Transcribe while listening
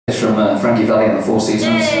Frankie Valli and the Four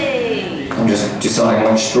Seasons. Yay. I'm just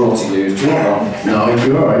deciding which straw to use. No,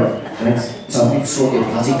 you're alright. Thanks. Something sort your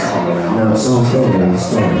bloody collar out. No, sorry.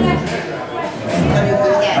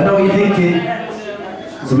 I know what you're thinking.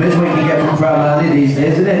 It's amazing what you can get from Proud Lady these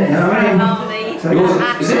days, isn't it? You know what I mean?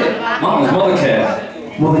 Is it? Mine was Mothercare.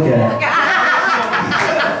 Mothercare.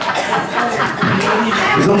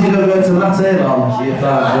 As long as you don't go to Matt Allen, you're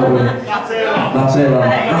fine, don't we? Matt Allen.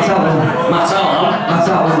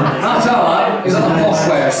 Is that the posh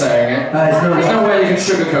way of saying it? There's no way you can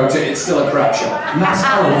sugarcoat it, it's still a crap shot. Matt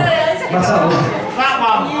Allen.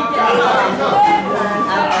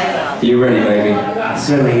 You ready, baby? I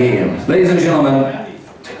certainly am. Ladies and gentlemen,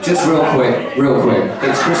 just real quick,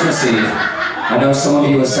 it's Christmas Eve. I know some of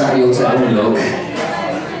you are sat at your table, look,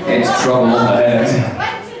 it's trouble ahead.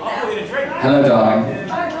 Hello, darling.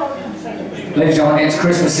 Ladies and gentlemen, it's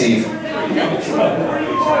Christmas Eve.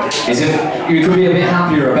 You could be a bit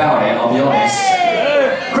happier about it, I'll be honest.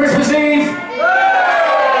 Christmas Eve!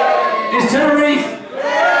 It's Tenerife!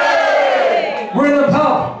 We're in the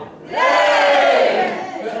pub!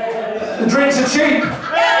 The drinks are cheap!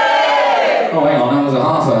 Oh, hang on, that was a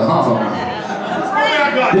half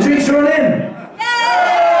The drinks are all in!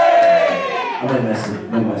 I'm only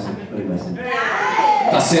messing.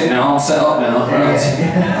 That's it now, I'm set up now. Right.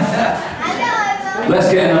 Let's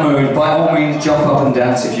get in the mood. By all means, jump up and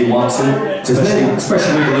dance if you want to.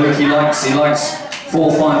 Especially with Luke, he likes 4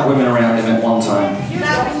 or 5 women around him at one time.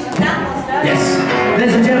 Yes.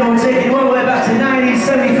 Ladies and gentlemen, we're taking you all the way back to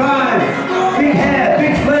 1975. Big hair,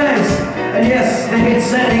 big flares. And yes, the hit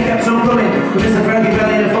certainly kept on coming with Mr. Frankie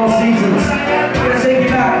Valli and the Four Seasons. We're going to take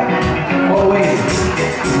you back all the way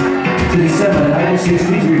to December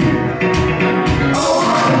 1963.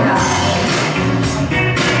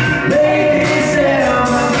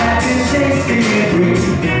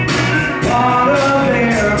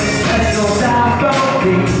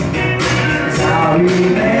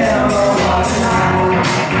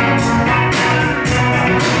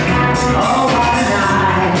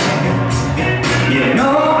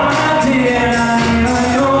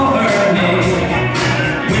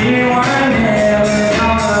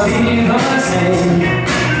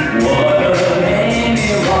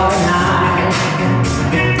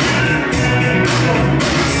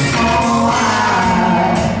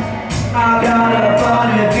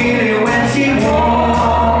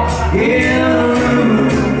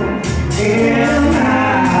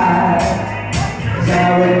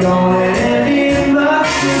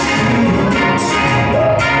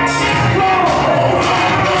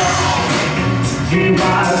 You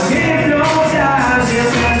are